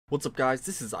What's up guys,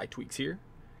 this is iTweaks here,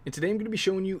 and today I'm going to be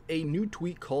showing you a new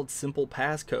tweak called Simple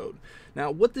Passcode.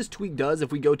 Now what this tweak does, if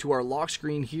we go to our lock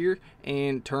screen here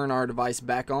and turn our device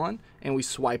back on and we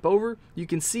swipe over, you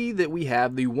can see that we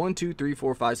have the 1, 2, 3,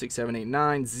 4, 5, 6, 7, 8,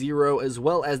 9, 0 as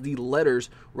well as the letters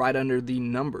right under the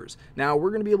numbers. Now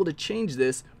we're going to be able to change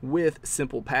this with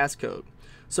Simple Passcode.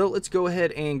 So let's go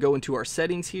ahead and go into our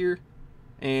settings here.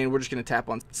 And we're just going to tap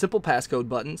on Simple Passcode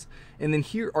Buttons, and then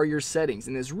here are your settings.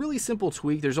 And it's really simple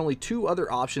tweak. There's only two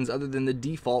other options other than the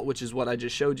default, which is what I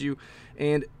just showed you,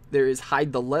 and there is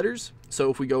hide the letters. So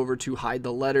if we go over to hide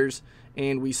the letters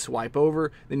and we swipe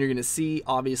over, then you're going to see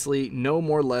obviously no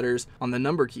more letters on the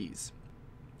number keys.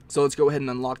 So let's go ahead and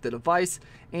unlock the device,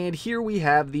 and here we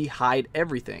have the hide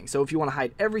everything. So if you want to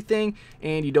hide everything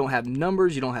and you don't have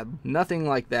numbers, you don't have nothing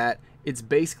like that, it's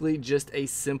basically just a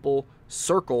simple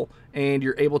circle and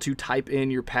you're able to type in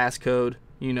your passcode,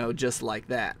 just like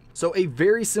that. So a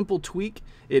very simple tweak.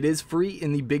 It is free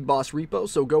in the Big Boss repo,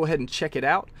 so go ahead and check it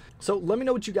out. So let me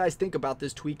know what you guys think about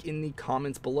this tweak in the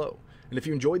comments below. And if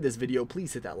you enjoyed this video,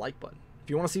 please hit that like button. If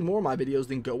you want to see more of my videos,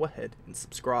 then go ahead and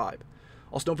subscribe.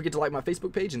 Also, don't forget to like my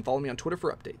Facebook page and follow me on Twitter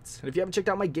for updates. And if you haven't checked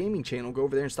out my gaming channel, go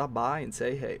over there and stop by and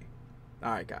say hey.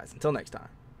 Alright guys, until next time.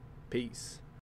 Peace.